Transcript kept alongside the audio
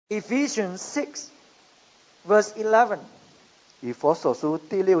Ephesians 6, verse 11. 以弗所书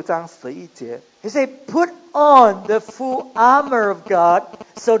第6章11节 He said, put on the full armor of God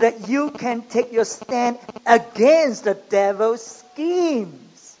so that you can take your stand against the devil's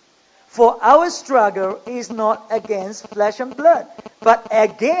schemes. For our struggle is not against flesh and blood, but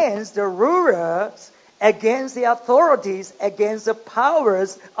against the rulers, against the authorities, against the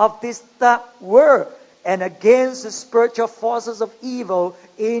powers of this dark world, and against the spiritual forces of evil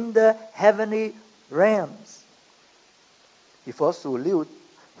in the heavenly realms. 以弗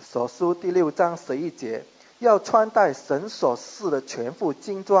所书第6章11节，要穿戴神所赐的全副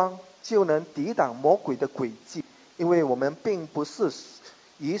军装，就能抵挡魔鬼的诡计。因为我们并不是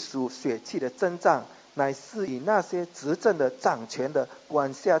以属血气的征战，乃是以那些执政的、掌权的、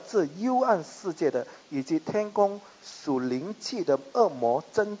管辖这幽暗世界的，以及天宫属灵气的恶魔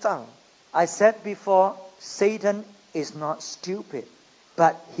征战。I said before, Satan is not stupid,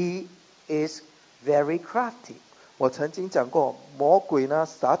 but he is very crafty. 我曾经讲过，魔鬼呢，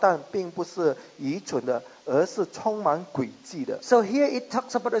撒旦并不是愚蠢的，而是充满诡计的。So here it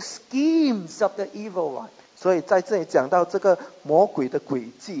talks about the schemes of the evil one. 所以在这里讲到这个魔鬼的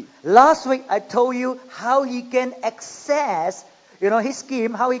诡计。Last week I told you how he can access, his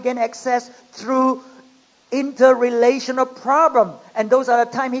scheme, how he can access through interrelational problem. And those are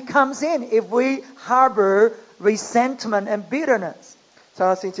the time he comes in if we harbor resentment and bitterness. 上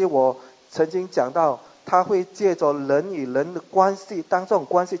个星期我曾经讲到，他会借着人与人的关系，当这种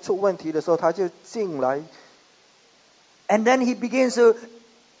关系出问题的时候，他就进来。And then he begins to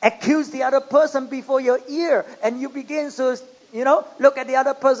accuse the other person before your ear. And you begin to, look at the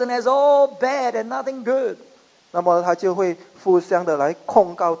other person as all bad and nothing good. 那么他就会互相的来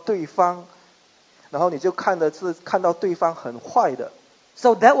控告对方，然后你就看到对方很坏的。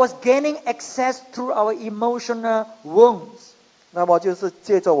So that was gaining access through our emotional wounds. 那么就是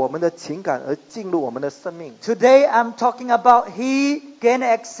借着我们的情感而进入我们的生命。Today I'm talking about he gain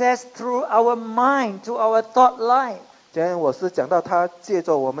access through our mind, to our thought life. 今天我是讲到他借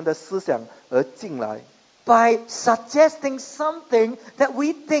着我们的思想而进来。By suggesting something that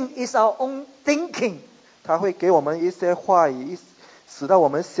we think is our own thinking. 他会给我们一些话语，使到我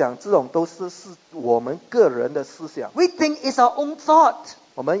们想这种都是我们个人的思想。We think it's our own thought.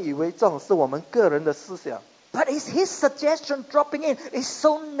 我们以为这种是我们个人的思想。But it's his suggestion dropping in. It's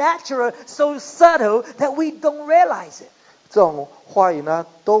so natural, so subtle that we don't realize it. 这种话语呢，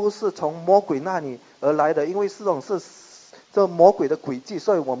都是从魔鬼那里而来的，因为这种是这魔鬼的诡计，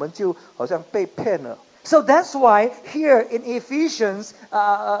所以我们就好像被骗了。So that's why here in Ephesians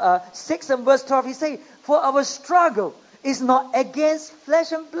 6 and verse 12 he says, for our struggle is not against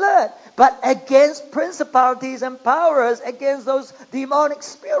flesh and blood, but against principalities and powers, against those demonic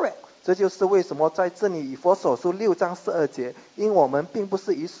spirits. 这就是为什么在这里以弗所书6章12节，因我们并不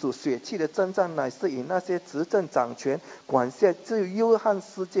是以属血气的征战，乃是以那些执政掌权、管辖这幽暗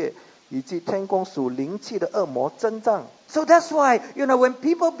世界以及天宫属灵气的恶魔征战。So that's why, when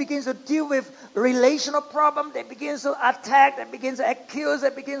people begin to deal with relational problem, they begin to attack, they begin to accuse, they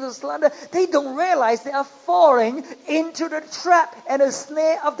begin to slander, they don't realize they are falling into the trap and the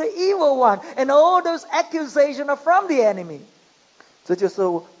snare of the evil one. And all those accusations are from the enemy. 这就是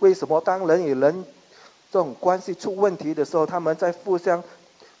为什么当人与人这种关系出问题的时候，他们在互相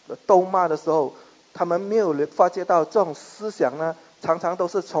斗骂的时候，他们没有发觉到这种思想呢，常常都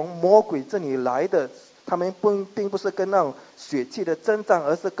是从魔鬼这里来的。他们并不是跟那种血气的征战，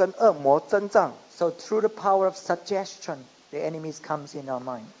而是跟恶魔征战。So through the power of suggestion, the enemy comes in our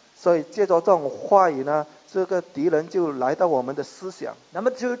mind. 所以借着这种话语呢，这个敌人就来到我们的思想。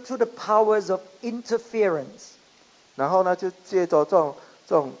Number two, through the powers of interference. 然后呢，就借着这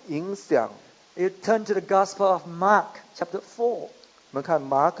种影响。You turn to the Gospel of Mark, chapter 4. 我们看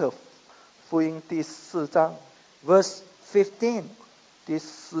马可福音第4章 verse 15. 第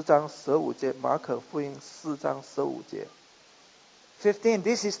4章15节，马可福音4章15节。15.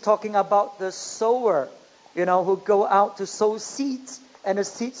 This is talking about the sower, who go out to sow seeds, and the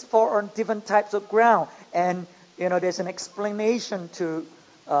seeds fall on different types of ground, and there's an explanation to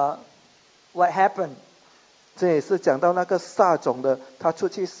what happened. 这也是讲到那个撒种的，他出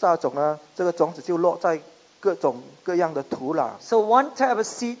去撒种呢，这个种子就落在各种各样的土壤。So one type of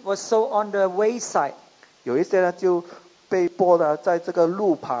seed was sown on the wayside. 有一些呢就被播了在这个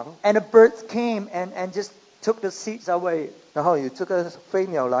路旁。And the birds came and just took the seeds away. 然后有这个飞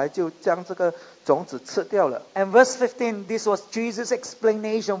鸟来，就将这个种子吃掉了。And verse 15, this was Jesus'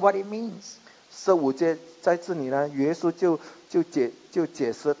 explanation what it means. 15节在这里呢，耶稣就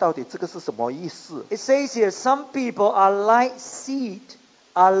解释到底这个是什么意思。It says here, some people are like seed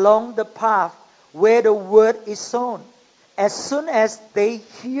along the path where the word is sown. as soon as they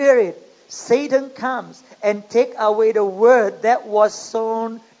hear it, Satan comes and take away the word that was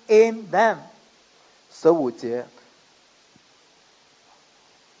sown in them. 15节，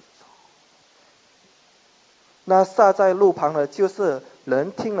那撒在路旁的，就是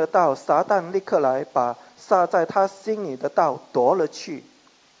人听了道，撒旦立刻来把撒在他心里的道夺了去。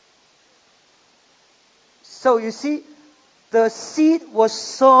So you see, the seed was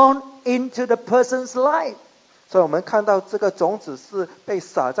sown into the person's life. 所以我们看到这个种子是被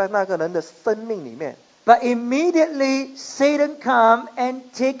撒在那个人的生命里面。But immediately Satan come and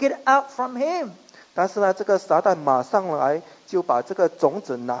take it out from him. 但是呢，这个撒旦马上来就把这个种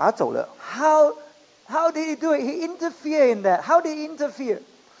子拿走了。How did he do it? He interfered in that. How did he interfere?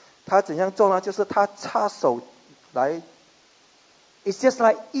 他怎样做呢？就是他插手来。It's just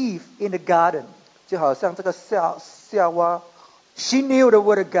like Eve in the garden. 就好像这个夏娃。She knew the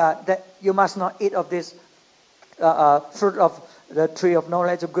word of God that you must not eat of this fruit of the tree of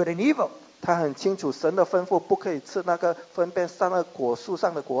knowledge of good and evil. 他很清楚神的吩咐，不可以吃那个分辨善恶果树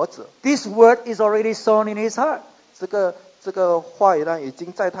上的果子。This word is already sown in his heart. 这个话语呢，已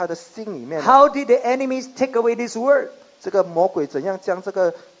经在他的心里面了。How did the enemies take away this word? 这个魔鬼怎样将这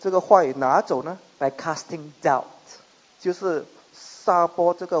个话语拿走呢？ By casting doubt. 就是撒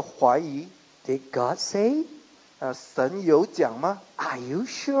播这个怀疑。Did God say? 神有讲吗？ Are you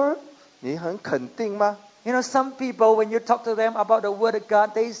sure? 你很肯定吗？ You know, some people, when you talk to them about the word of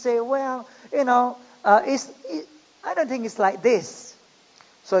God, they say, well, you know, I don't think it's like this.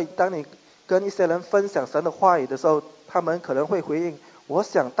 所以当你跟一些人分享神的话语的时候，他们可能会回应，我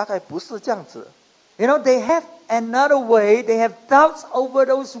想大概不是这样子。You know, they have another way. They have doubts over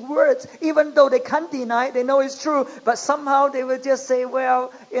those words. Even though they can't deny it, they know it's true. But somehow they will just say,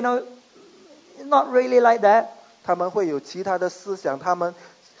 well, you know, not really like that. 他们会有其他的思想，他们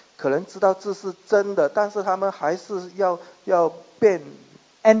可能知道这是真的，但是他们还是要变。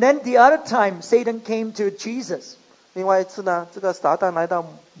And then the other time, Satan came to Jesus. 另外一次呢，这个撒旦来到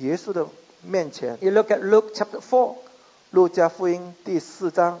耶稣的面前。You look at Luke chapter 4. 路加福音第4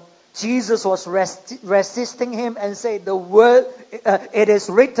章。Jesus was resisting him and said, "The word, it is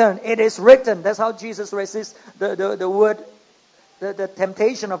written, it is written." That's how Jesus resists the word, the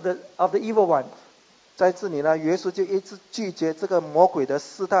temptation of the evil one. 在这里呢，耶稣就一直拒绝这个魔鬼的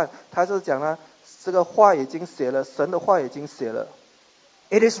试探。他是讲呢，这个话已经写了，神的话已经写了。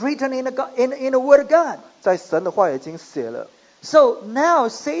It is written in the word of God. 在神的话已经写了。So now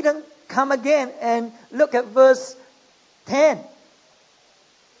Satan come again and look at verse 10.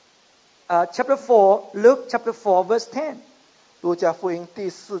 Chapter 4, Luke chapter 4, verse 10. 路加福音第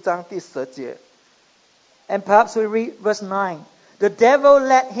4章第10节。And perhaps we read verse 9. The devil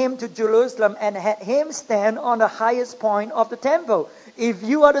led him to Jerusalem and had him stand on the highest point of the temple. If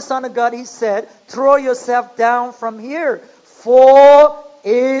you are the Son of God, he said, throw yourself down from here, for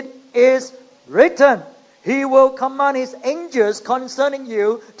it is written, he will command his angels concerning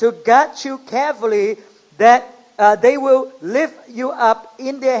you to guard you carefully, that they will lift you up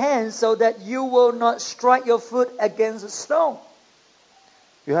in their hands so that you will not strike your foot against a stone.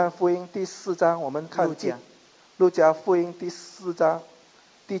 约翰福音第4章，我们看见路加福音第4章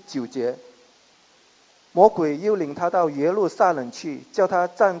第9节，魔鬼又领他到耶路撒冷去，叫他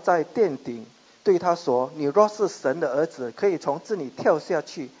站在殿顶，对他说：“你若是神的儿子，可以从这里跳下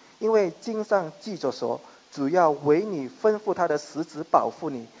去，因为经上记着说，主要为你吩咐他的使者保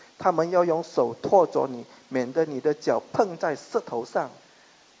护你，他们要用手托着你，免得你的脚碰在石头上。”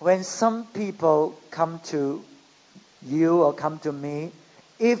 When some people come to you or come to me,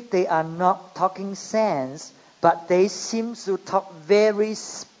 if they are not talking sense, but they seem to talk very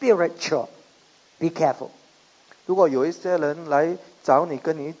spiritual, be careful. 如果有一些人来找你，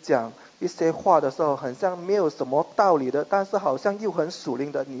跟你讲一些话的时候，很像没有什么道理的，但是好像又很属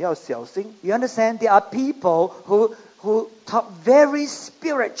灵的，你要小心。You understand? There are people who talk very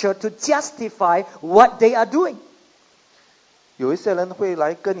spiritual to justify what they are doing. 有一些人会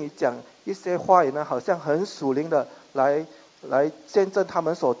来跟你讲一些话语呢，好像很属灵的，来见证他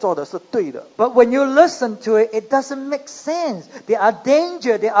们所做的是对的。But when you listen to it, it doesn't make sense. There are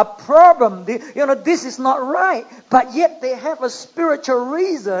danger, there are problems. This is not right. But yet they have a spiritual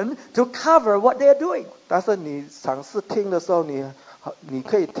reason to cover what they are doing. 但是你尝试听的时候，你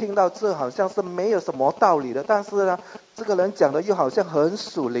可以听到这好像是没有什么道理的，但是呢，这个人讲的又好像很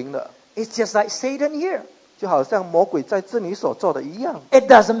属灵的。It's just like Satan here. 就好像魔鬼在这里所做的一样。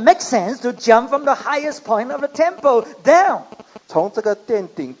It doesn't make sense to jump from the highest point of the temple down. 从这个殿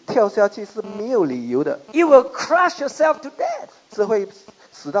顶跳下去是没有理由的。You will crush yourself to death.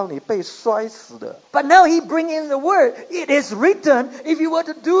 使到你被摔死的。 But now he bring in the word. It is written. If you were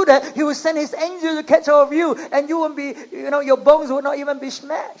to do that, he will send his angel to catch hold of you, and you won't be, your bones will not even be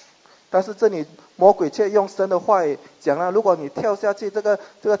smashed. 但是这里魔鬼却用神的话语讲了，如果你跳下去，这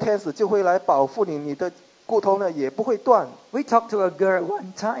个天使就会来保护你，你的骨头呢也不会断。 We talked to a girl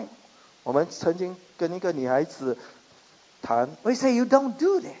one time. 我们曾经跟一个女孩子谈， We say, you don't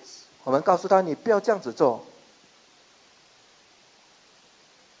do this. 我们告诉她你不要这样子做，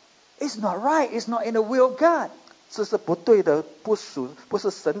 It's not right. It's not in the will of God. 这是不对的，不是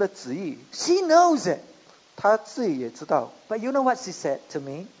神的旨意。 She knows it. 她自己也知道， But you know what she said to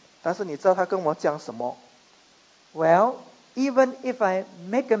me? 但是你知道她跟我讲什么？ Well, even if I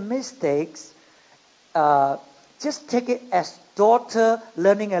make a mistake, just take it as daughter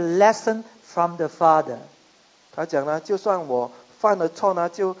learning a lesson from the father. 她讲呢，就算我犯了错呢，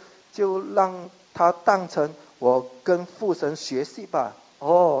就让她当成我跟父神学习吧。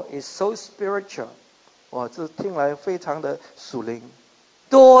 Oh, it's so spiritual. 哇，这听来非常的属灵。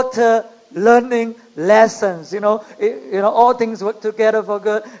 Daughter learning lessons, all things work together for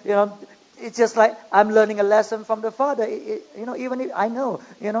good. It's just like I'm learning a lesson from the father. Even if I know,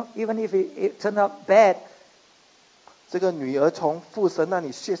 even if it turned out bad. 这个女儿从父神那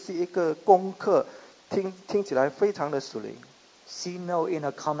里学习一个功课，听起来非常的属灵。 She know in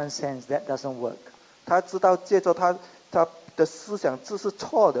her common sense that doesn't work. 她知道借着她的思想这是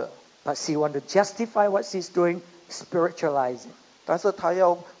错的， But she want to justify what she's doing, spiritualize it. 但是她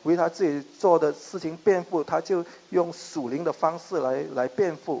要为她自己做的事情辩护，她就用属灵的方式来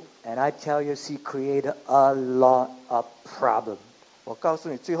辩护。 And I tell you, she created a lot of problems. 我告诉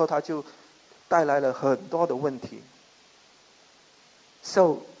你，最后她就带来了很多的问题。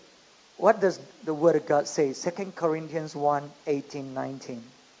 So, what does the Word of God say? 2 Corinthians 1:18-19.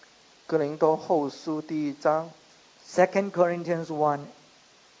 哥林多后书第1章2 Corinthians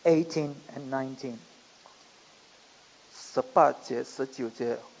 1:18 and 19. 18节、19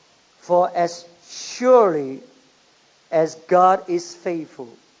节。 For as surely as God is faithful,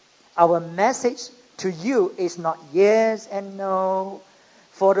 our message to you is not yes and no.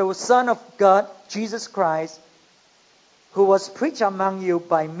 For the Son of God, Jesus Christ, who was preached among you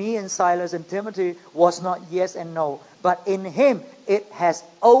by me and Silas and Timothy, was not yes and no, but in him it has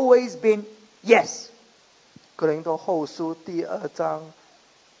always been yes. 哥林多后书第2章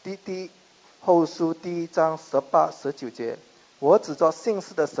后书第1章18、19节，我指着信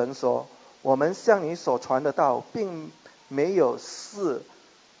实的神说，我们向你所传的道，并没有是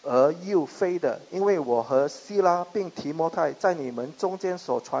而又非的，因为我和希拉并提摩太在你们中间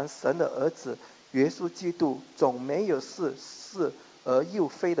所传神的儿子耶稣基督，总没有是而又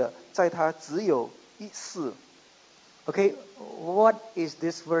非的，在他只有一是。 Okay, what is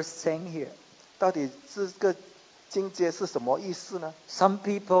this verse saying here? 到底这个经节是什么意思呢？ Some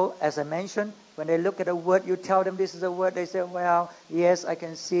people, as I mentioned, when they look at a word, you tell them this is a word, they say, well, yes, I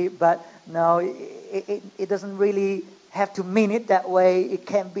can see it, but no, it doesn't really have to mean it that way. It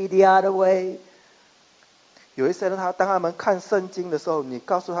can be the other way. 有一些人当他们看圣经的时候，你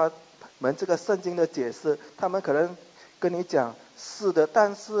告诉他们这个圣经的解释，他们可能跟你讲是的，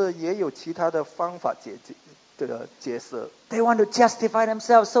但是也有其他的方法解释。 They want to justify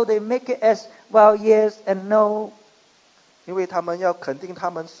themselves, so they make it as, well, yes and no. 因为他们要肯定他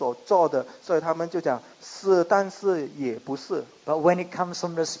们所做的，所以他们就讲是，但是也不是。 But when it comes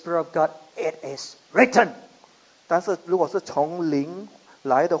from the Spirit of God, it is written. 但是如果是从灵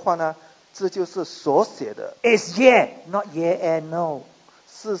来的话呢，这就是所写的， It's yeah, not yeah and no.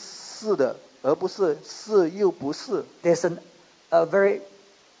 是的，而不是是又不是。 There's a very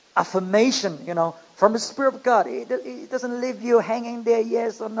affirmation, from the Spirit of God. It doesn't leave you hanging there,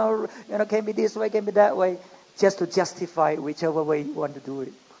 yes or no, can be this way, can be that way, just to justify whichever way you want to do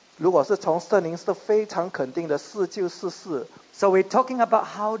it. 如果是从圣灵是非常肯定的，是就是是。 So we're talking about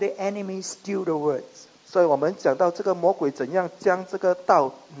how the enemy steal the words. 所以我们讲到这个魔鬼怎样将这个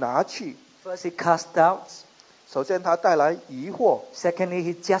道拿去。 First, he cast doubts. 首先他带来疑惑， Secondly,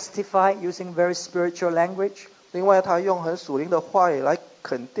 he justified using very spiritual language. 另外他用很属灵的话语来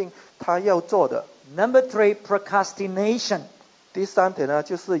肯定他要做的。 Number 3, procrastination. 第3点呢，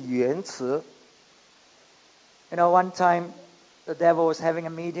就是延迟。 One time the devil was having a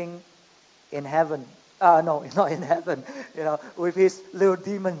meeting in heaven. No, not in heaven. With his little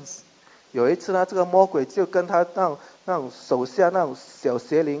demons. 有一次呢，这个魔鬼就跟他那种手下那种小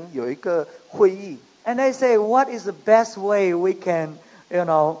邪灵有一个会议。 And they say, what is the best way we can,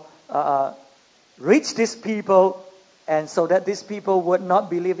 reach these people, and so that these people would not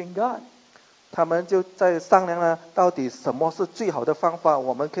believe in God? 他们就在商量呢，到底什么是最好的方法，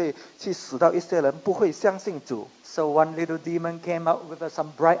我们可以去使到一些人不会相信主。So one little demon came up with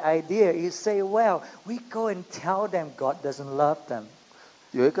some bright idea. He say, "Well, we go and tell them God doesn't love them."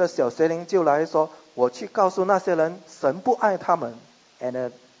 有一个小邪灵就来说，我去告诉那些人，神不爱他们。And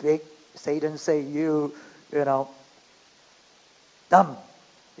a big Satan say, you know, dumb.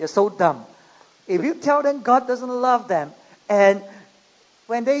 You're so dumb. If you tell them God doesn't love them, and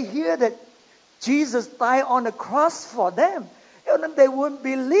when they hear that Jesus died on the cross for them, they wouldn't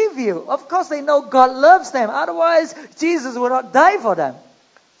believe you. Of course they know God loves them. Otherwise, Jesus would not die for them.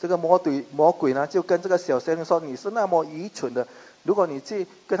 这个魔鬼呢，就跟这个小邪灵说，你是那么愚蠢的。如果你去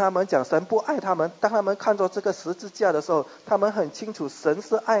跟他们讲神不爱他们，当他们看到这个十字架的时候，他们很清楚神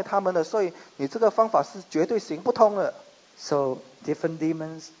是爱他们的，所以你这个方法是绝对行不通的。So different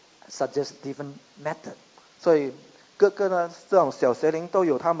demons suggest different method. 所以各个呢这种小邪灵都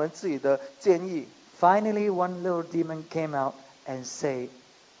有他们自己的建议。Finally, one little demon came out and say,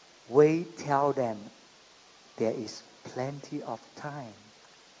 "We tell them there is plenty of time."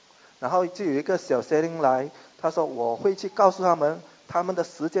 然后就有一个小邪灵来，他说我会去告诉他们，他们的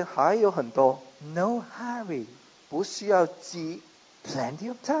时间还有很多。No hurry. 不需要急。Plenty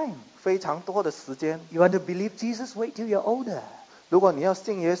of time. 非常多的时间。You want to believe Jesus? Wait till you're older. 如果你要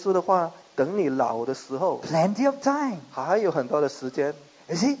信耶稣的话，等你老的时候。Plenty of time. 还有很多的时间。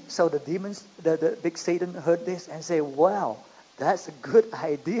You see? So the demons, the big Satan heard this and say, "Wow, that's a good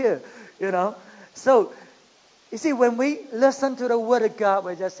idea." You know? So, you see, when we listen to the Word of God,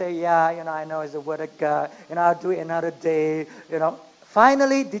 we just say, "Yeah, I know it's the Word of God. I'll do it another day."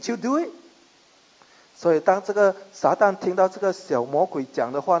 Finally, did you do it? 所以当这个撒旦听到这个小魔鬼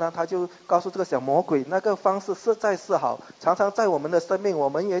讲的话呢，他就告诉这个小魔鬼，那个方式实在是好。常常在我们的生命，我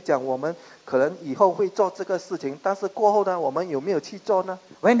们也讲我们可能以后会做这个事情，但是过后呢，我们有没有去做呢？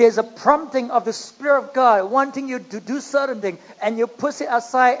 When there's a prompting of the Spirit of God wanting you to do certain thing, and you push it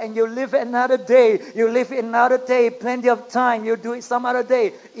aside and you live another day, you live another day, plenty of time, you do it some other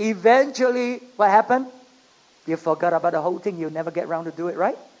day. Eventually, what happened? You forgot about the whole thing. You never get around to do it,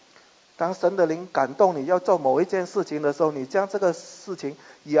 right? 当神的灵感动你要做某一件事情的时候，你将这个事情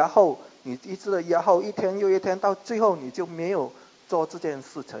压后，你一直的压后，一天又一天，到最后你就没有做这件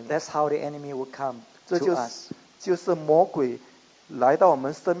事情。That's how the enemy will come 这 to us. 就是魔鬼来到我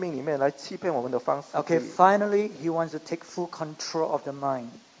们生命里面来欺骗我们的方式。Okay, finally, he wants to take full control of the mind.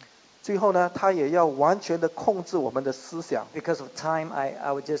 最后呢，他也要完全的控制我们的思想。 Because of time,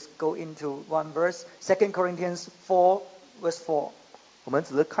 I will just go into one verse. 2 Corinthians 4, verse 4. 我们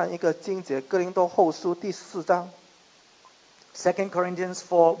只是看一个经节，哥林多后书第4章。2 Corinthians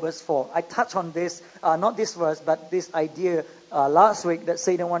 4, verse 4. I touched on this, not this verse, but this idea last week that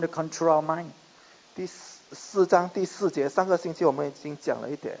Satan wants to control our mind. 第4章第4节，上个星期我们已经讲了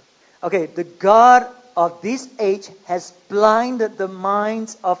一点。Okay, the God of this age has blinded the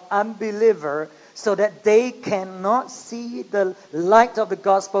minds of unbelievers so that they cannot see the light of the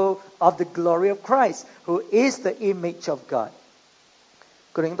gospel of the glory of Christ, who is the image of God.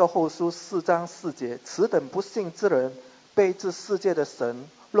 哥林多后书4章4节，此等不信之人，被这世界的神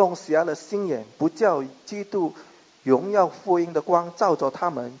弄瞎了心眼，不叫基督荣耀福音的光照着他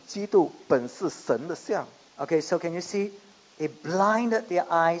们。基督本是神的像。Okay, so can you see? It blinded their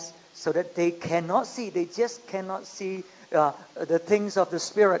eyes so that they cannot see. They just cannot see the things of the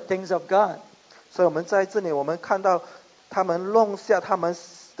Spirit, things of God. 所以我们在这里，我们看到他们弄瞎他们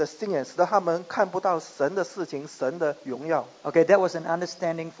的心眼，使得他们看不到神的事情，神的荣耀。Okay, that was an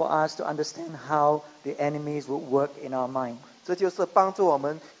understanding for us to understand how the enemies would work in our mind. 这就是帮助我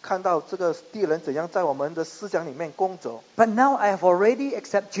们看到这个敌人怎样在我们的思想里面工作。But now I have already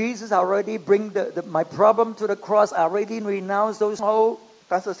accepted Jesus. I already bring my problem to the cross. I already renounce those whole.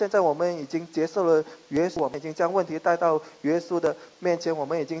 但是现在我们已经接受了耶稣，我们已经将问题带到耶稣的面前，我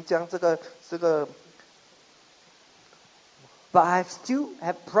们已经将这个。But I still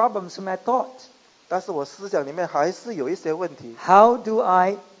have problems in my thoughts. 但是我思想里面还是有一些问题。How do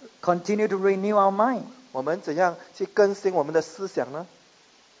I continue to renew our mind? 我们怎样去更新我们的思想呢？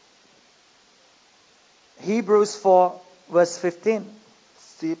 Hebrews 4, verse 15.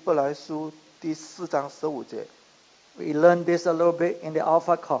 希伯来书第4章15节。We learned this a little bit in the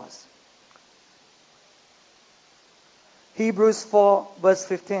Alpha course. Hebrews 4, verse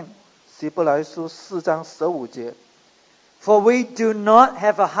 15. 希伯来书4章15节。For we do not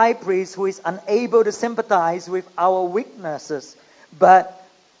have a high priest who is unable to sympathize with our weaknesses, but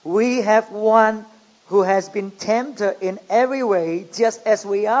we have one who has been tempted in every way just as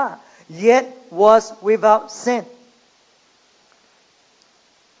we are, yet was without sin.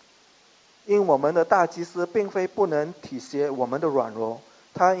 因我们的大祭司并非不能体恤我们的软弱，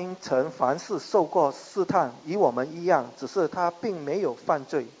他因曾凡事受过试探，与我们一样，只是他并没有犯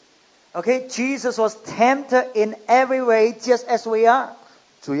罪。Okay, Jesus was tempted in every way just as we are.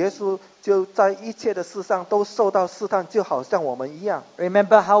 主耶稣就在一切的事上都受到试探，就好像我们一样。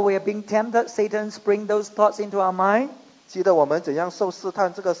Remember how we are being tempted? Satan brings those thoughts into our mind. 记得我们怎样受试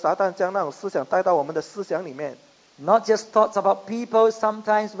探，这个撒旦将那种思想带到我们的思想里面。Not just thoughts about people,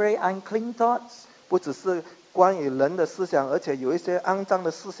 sometimes very unclean thoughts. 不只是关于人的思想，而且有一些肮脏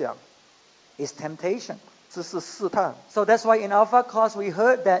的思想。It's temptation. 这是试探。So that's why in Alpha course we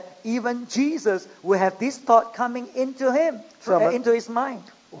heard that even Jesus will have this thought coming into him, into his mind.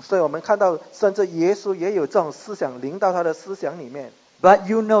 所以我们看到，甚至耶稣也有这种思想临到他的思想里面。But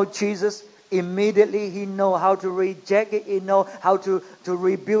you know Jesus, immediately he know how to reject it, he know how to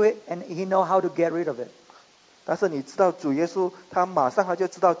rebuke it, and he know how to get rid of it. 但是你知道主耶稣他马上他就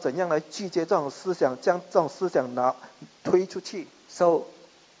知道怎样来拒绝这种思想，将这种思想推出去。So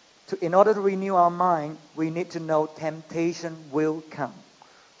in order to renew our mind, we need to know temptation will come.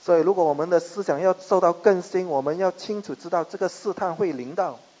 所以如果我们的思想要受到更新，我们要清楚知道这个试探会临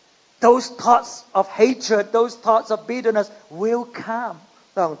到。Those thoughts of hatred, those thoughts of bitterness will come.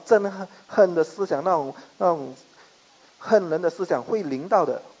 那种憎恨的思想，那种恨人的思想会临到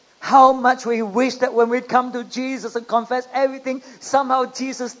的。How much we wish that when we come to Jesus and confess everything, somehow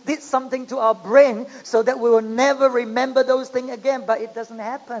Jesus did something to our brain so that we will never remember those things again, but it doesn't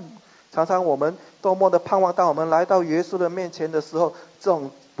happen. 常常我们多么的盼望，当我们来到耶稣的面前的时候，这种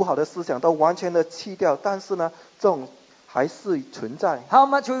不好的思想都完全的弃掉，但是呢，这种还是存在。How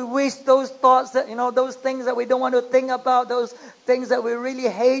much we wish those thoughts that, those things that we don't want to think about, those things that we really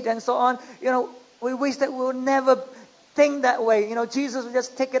hate and so on, we wish that we will never think that way. Jesus will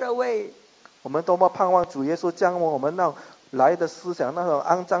just take it away. 我们多么盼望主耶稣将我们那种来的思想，那种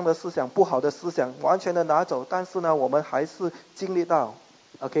肮脏的思想、不好的思想完全的拿走，但是呢，我们还是经历到。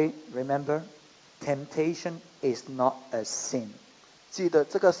Okay, remember, temptation is not a sin. 记得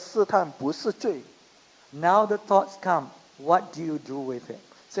这个试探不是罪。Now the thoughts come. What do you do with it?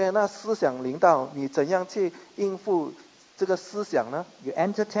 现在那思想临到，你怎样去应付这个思想呢？ You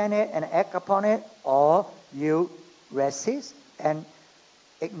entertain it and act upon it, or you resist and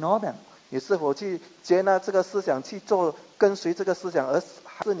ignore them. 你是否去接纳这个思想，去做跟随这个思想，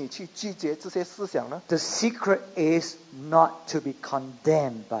还是你去拒绝这些思想呢？ The secret is not to be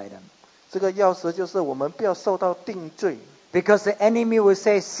condemned by them. 这个钥匙就是我们不要受到定罪。 Because the enemy will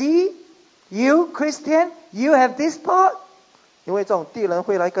say, see, you Christian, you have this thought. 因为这种敌人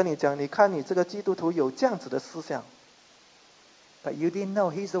会来跟你讲，你看你这个基督徒有这样子的思想。 But you didn't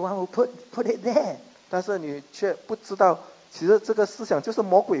know he's the one who put it there. 但是你却不知道，其实这个思想就是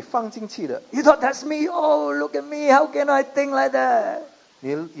魔鬼放进去的。 You thought that's me. Oh, look at me. How can I think like that?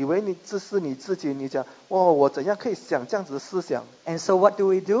 你以为这是你自己，你讲哦，我怎样可以想这样子的思想？ And so what do?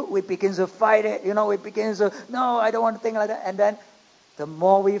 We begin to fight it. We begin to, no, I don't want to think like that. And then the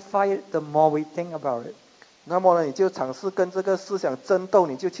more we fight it, the more we think about it. 那么呢，你就尝试跟这个思想争斗，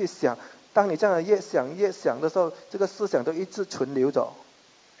你就去想。当你这样越想的时候，这个思想都一直存留着。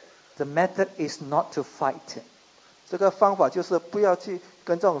 The method is not to fight it. 这个方法就是不要去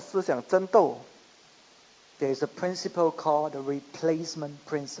跟这种思想争斗。 There is a principle called the replacement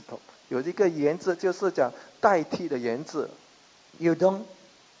principle. 有一个原则就是讲代替的原则。 You don't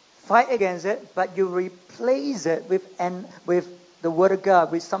fight against it, but you replace it with the Word of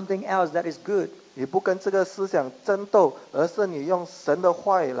God, with something else that is good. 你不跟这个思想争斗，而是你用神的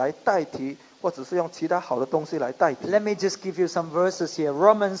话语来代替，或者是用其他好的东西来代替。 Let me just give you some verses here.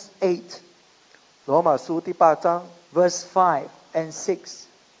 Romans 8, 罗马书第8章 verse 5 and 6.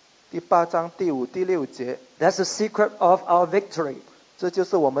 第8章第5、第6节。 That's the secret of our victory. 这就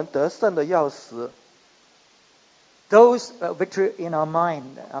是我们得胜的钥匙。 Those victory in our mind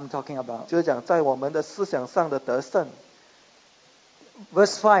I'm talking about. 就是讲在我们的思想上的得胜。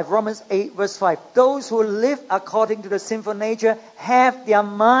 Verse 5, Romans 8, verse 5. Those who live according to the sinful nature have their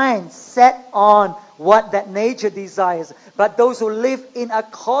mind set on what that nature desires. But those who live in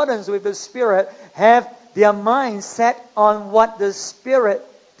accordance with the Spirit have their mind set on what the Spirit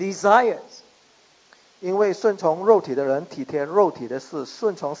desires. 因为顺从肉体的人体贴肉体的事，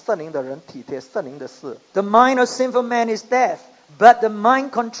顺从圣灵的人体贴圣灵的事。 The mind of sinful man is death, but the mind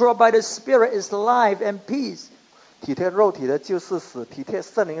controlled by the Spirit is life and peace. 体贴肉体的就是死，体贴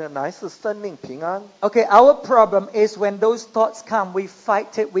圣灵的乃是生命平安。 Okay, our problem is when those thoughts come, we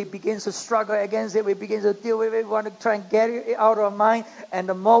fight it, we begin to struggle against it, we begin to deal with it, we want to try and get it out of our mind, and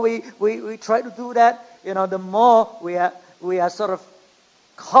the more we try to do that, the more we are sort of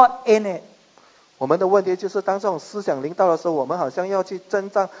caught in it. 我们的问题就是当这种思想临到的时候，我们好像要去征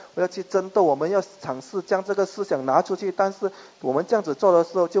战，要去争斗，我们要尝试将这个思想拿出去，但是我们这样子做的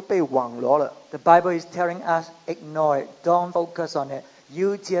时候就被网罗了。 The Bible is telling us, ignore it. Don't focus on it.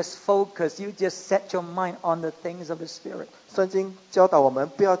 You just focus. You just set your mind on the things of the Spirit. 圣经教导我们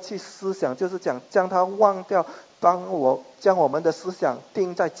不要去思想，就是讲将它忘掉，将我们的思想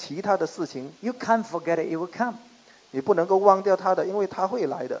定在其他的事情。 You can't forget it. It will come. 你不能够忘掉它的，因为它会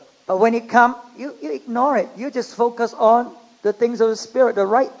来的。 But when it comes, you ignore it. You just focus on the things of the Spirit, the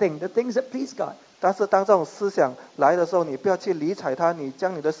right thing, the things that please God. 但是当这种思想来的时候，你不要去理睬它，你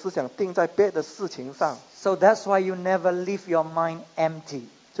将你的思想定在别的事情上。 So that's why you never leave your mind empty.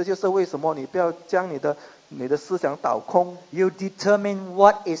 这就是为什么你不要将你的思想倒空。 You determine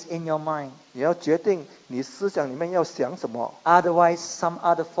what is in your mind. 你要决定你思想里面要想什么， Otherwise, some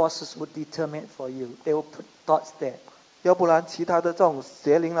other forces would determine it for you. They will put thoughts there. 要不然其他的这种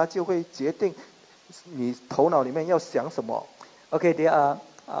邪灵呢，就会决定你头脑里面要想什么。 Okay, there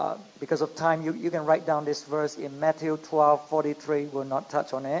are, because of time, you can write down this verse in Matthew 12:43. We'll not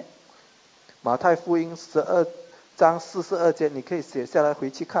touch on it. 马太福音12章42节，你可以写下来回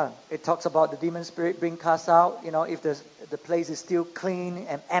去看。 It talks about the demon spirit being cast out. You know, if the place is still clean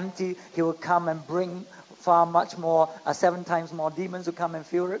and empty, he will come and bring far much more, 7 times more demons to come and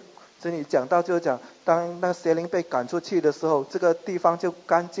fill it. 这里讲到就是讲，当那邪灵被赶出去的时候，这个地方就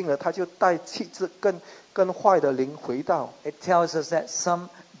干净了，他就带气质更坏的灵回到。 It tells us that some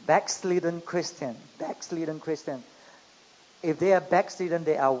backslidden Christian, if they are backslidden,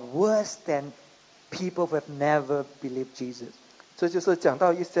 they are worse than people who have never believed Jesus. 这就是讲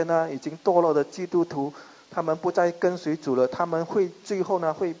到一些呢已经堕落的基督徒，他们不再跟随主了，他们会最后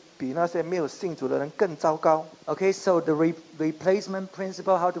呢会比那些没有信主的人更糟糕。 Okay, so the replacement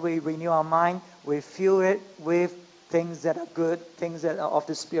principle, how do we renew our mind? We fill it with things that are good, things that are of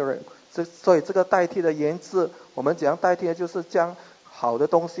the Spirit. 所以这个代替的原则，我们怎样代替呢？就是将好的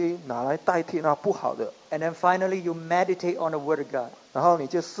东西拿来代替那不好的。 And then finally, you meditate on the Word of God. 然后你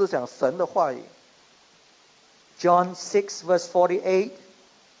就思想神的话语。 John 6:48.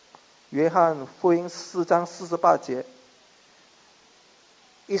 约翰福音4章48节。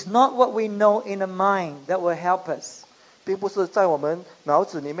 It's not what we know in the mind that will help us, 并不是在我们脑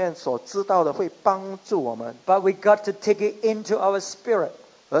子里面所知道的会帮助我们， but we got to take it into our spirit.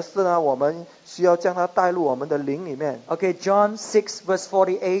 而是呢，我们需要将它带入我们的灵里面。 Okay, John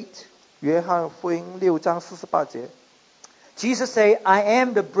 6:48. 约翰福音6章48节。 Jesus said, I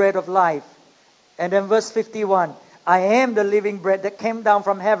am the bread of life. And then verse 51, I am the living bread that came down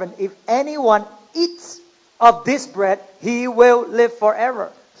from heaven. If anyone eats of this bread, he will live forever.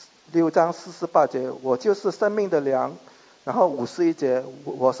 6章48节，我就是生命的粮。然后51节，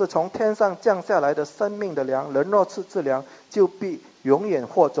我是从天上降下来的生命的粮，人若吃这粮，就必永远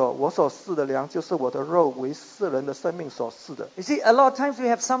活着。我所赐的粮，就是我的肉，为世人的生命所赐的。 You see, a lot of times we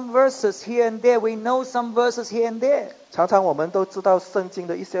have some verses here and there. We know some verses here and there. 常常我们都知道圣经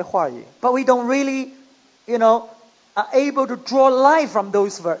的一些话语， But we don't really, are able to draw life from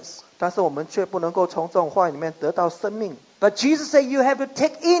those verses. 但是我们却不能够从这种话语里面得到生命。 But Jesus said you have to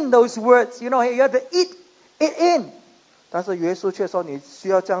take in those words. You have to eat it in. 但是耶稣却说，你需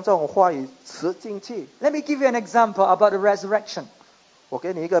要将这种话语吃进去。 Let me give you an example about the resurrection. 我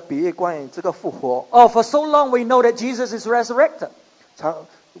给你一个比喻，关于这个复活。 Oh, for so long we know that Jesus is resurrected.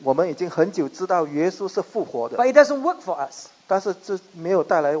 我们已经很久知道耶稣是复活的， But it doesn't work for us. 但是这没有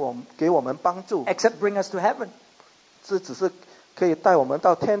带来给我们帮助， Except bring us to heaven. 这只是可以带我们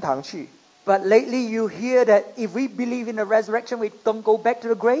到天堂去。 But lately you hear that if we believe in the resurrection, we don't go back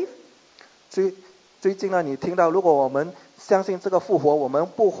to the grave. 最近呢，你听到，如果我们相信这个复活，我们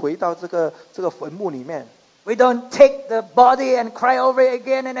不回到这个坟墓里面， We don't take the body and cry over it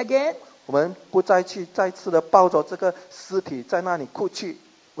again and again. 我们不再次的抱着这个尸体在那里哭泣，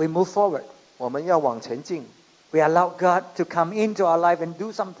 We move forward. 我们要往前进。 We allow God to come into our life and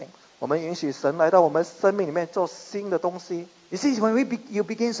do something. 我们允许神来到我们生命里面做新的东西。 You see, when you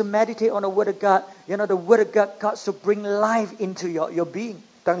begin to meditate on the Word of God, the Word of God got to bring life into your being.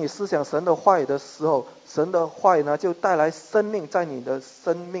 当你思想神的话语的时候，神的话语呢就带来生命在你的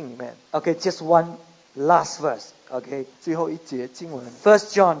生命里面。 Okay, just one last verse. Okay, 最后一节经文， 1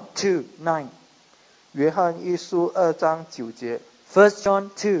 John 2:9. 约翰一书2章9节。 1 John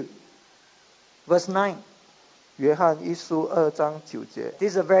 2, verse 9. 约翰一书2章9节。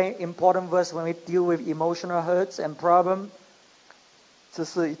 This is a very important verse when we deal with emotional hurts and problems. 这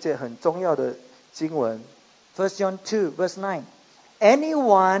是一节很重要的经文。 1 John 2, verse 9.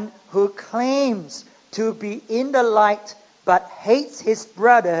 Anyone who claims to be in the light but hates his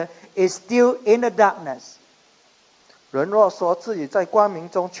brother is still in the darkness. 人若说自己在光明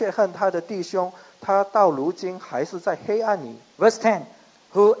中，却恨他的弟兄，他到如今还是在黑暗里。Verse 10.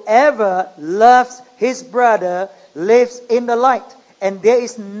 Whoever loves his brother lives in the light, and there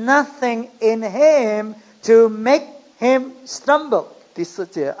is nothing in him to make him stumble. 第4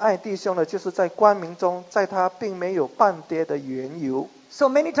节，爱弟兄的，就是在光明中，在他并没有半跌的缘由。So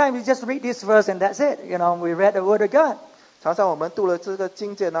many times we just read this verse and that's it. We read the word of God. 常常我们读了这个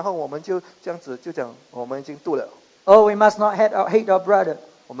经节，然后我们就这样子就讲，我们已经读了。Oh, we must not hate our brother.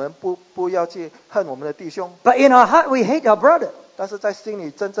 我们不要去恨我们的弟兄。But in our heart we hate our brother. 但是在心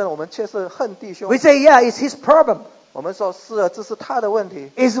里，真正我们却是恨弟兄。We say, yeah, it's his problem. 我们说是啊，这是他的问题。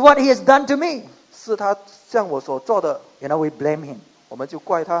It's what he has done to me. 是他向我所做的。We blame him. 我们就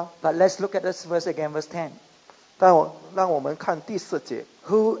怪他。But let's look at this verse again, verse 10. 让我们看第4节。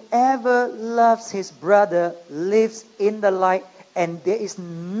Whoever loves his brother lives in the light, and there is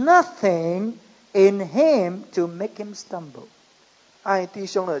nothing in him to make him stumble. 爱弟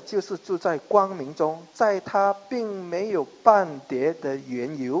兄的，就是住在光明中，在他并没有半跌的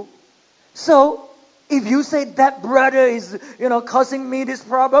缘由。So, if you say that brother is, causing me this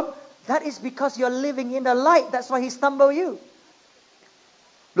problem, that is because you're living in the light. That's why he stumbled you.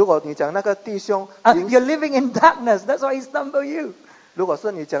 如果你讲那个弟兄 you're living in darkness. That's why he stumbled you. 如果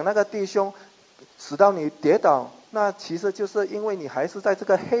是你讲那个弟兄使到你跌倒，那其实就是因为你还是在这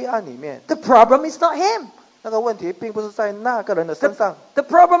个黑暗里面。The problem is not him. 那个问题并不是在那个人的身上。The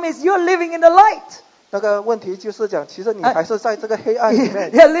problem is you're living in the light. 那个问题就是讲，其实你还是在这个黑暗里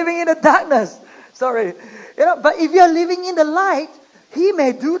面。You're living in the darkness. Sorry. But if you're living in the light, he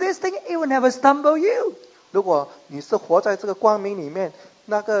may do this thing, it will never stumble you. 如果你是活在这个光明里面，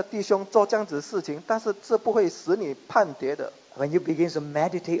那个弟兄做这样子的事情，但是这不会使你判跌的。When you begin to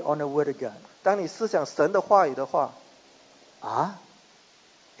meditate on the word of God. 当你思想神的话语的话，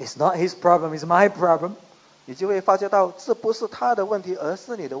 it's not his problem, it's my problem. 你就会发觉到这不是他的问题，而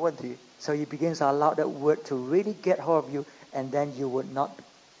是你的问题。So he begins to allow that word to really get hold of you, and then you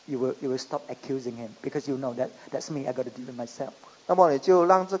will stop accusing him, because you know that's me, I got to deal with myself. 那么你就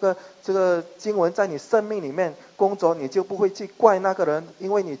让这个经文在你生命里面工作，你就不会去怪那个人，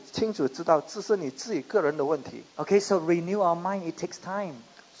因为你清楚知道这是你自己个人的问题。Okay, so renew our mind, it takes time.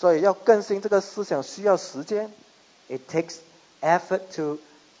 所以要更新这个思想需要时间。It takes effort to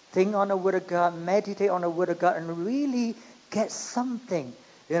think on the word of God, meditate on the word of God, and really get something,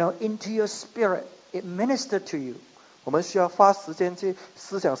 into your spirit. It ministers to you. 我们需要花时间去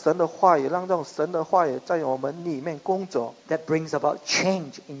思想神的话语，让这种神的话语在我们里面工作。That brings about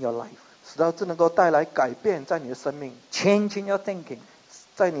change in your life. 使到这能够带来改变在你的生命。Change in your thinking.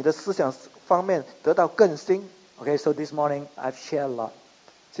 在你的思想方面得到更新。Okay, so this morning I've shared a lot.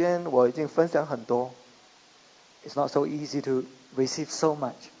 今天我已经分享很多。It's not so easy to receive so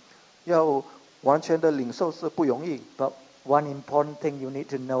much. 要完全的领受是不容易。But one important thing you need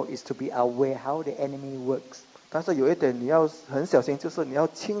to know is to be aware how the enemy works. 但是有一点你要很小心，就是你要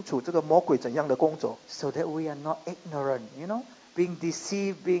清楚这个魔鬼怎样的工作。So that we are not ignorant, being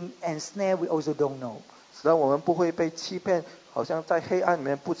deceived, being ensnared, we also don't know. 使得我们不会被欺骗，好像在黑暗里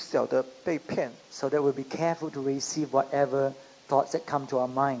面不晓得被骗。So that we'll be careful to receive whatever thoughts that come to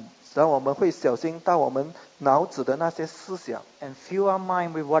our mind. 使得我们会小心到我们脑子的那些思想。And fill our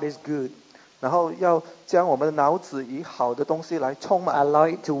mind with what is good. 然后要将我们的脑子以好的东西来充满。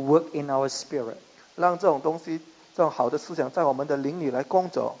Allow it to work in our spirit. 让这种东西，这种好的思想在我们的灵里来工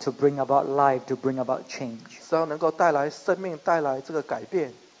作。To bring about life, to bring about change. 使到能够带来生命，带来这个改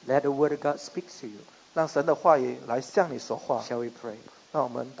变。Let the word of God speak to you. 让神的话语来向你说话。Shall we pray? 让我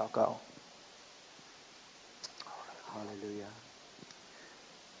们祷告。Hallelujah.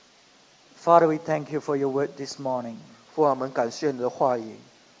 Father, we thank you for your word this morning. 父啊，我们感谢你的话语。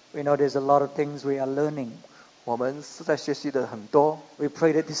We know there's a lot of things we are learning. 我们是在学习的很多。We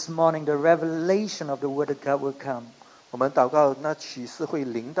pray that this morning the revelation of the word of God will come. 我们祷告，那启示会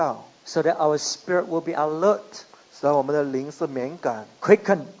临到。So that our spirit will be alert. 使到我们的灵是敏感。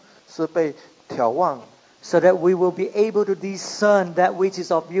Quicken. 是被眺望。So that we will be able to discern that which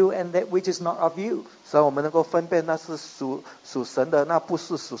is of you and that which is not of you. 使到我们能够分辨那是属神的，那不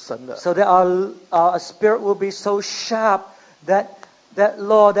是属神的。So that our spirit will be so sharp that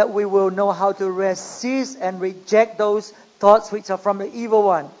Lord, that we will know how to resist and reject those thoughts which are from the evil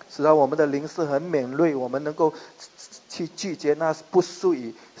one. 使到我们的灵是很敏锐，我们能够去拒绝那不属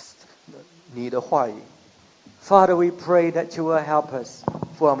于你的话语。Father, we pray that you will help us.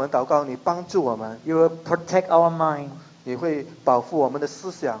 父，我们祷告你帮助我们。You will protect our mind. 你会保护我们的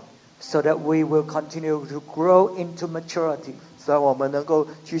思想。So that we will continue to grow into maturity. 使到我们能够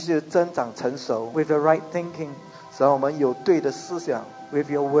继续增长成熟。With the right thinking. 使使我们有对的思想，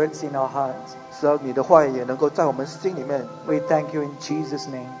 with your words in our hearts. 使你的话语也能够在我们心里面。 We thank you in Jesus'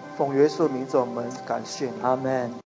 name. 奉耶稣名字，我们感谢你。 Amen.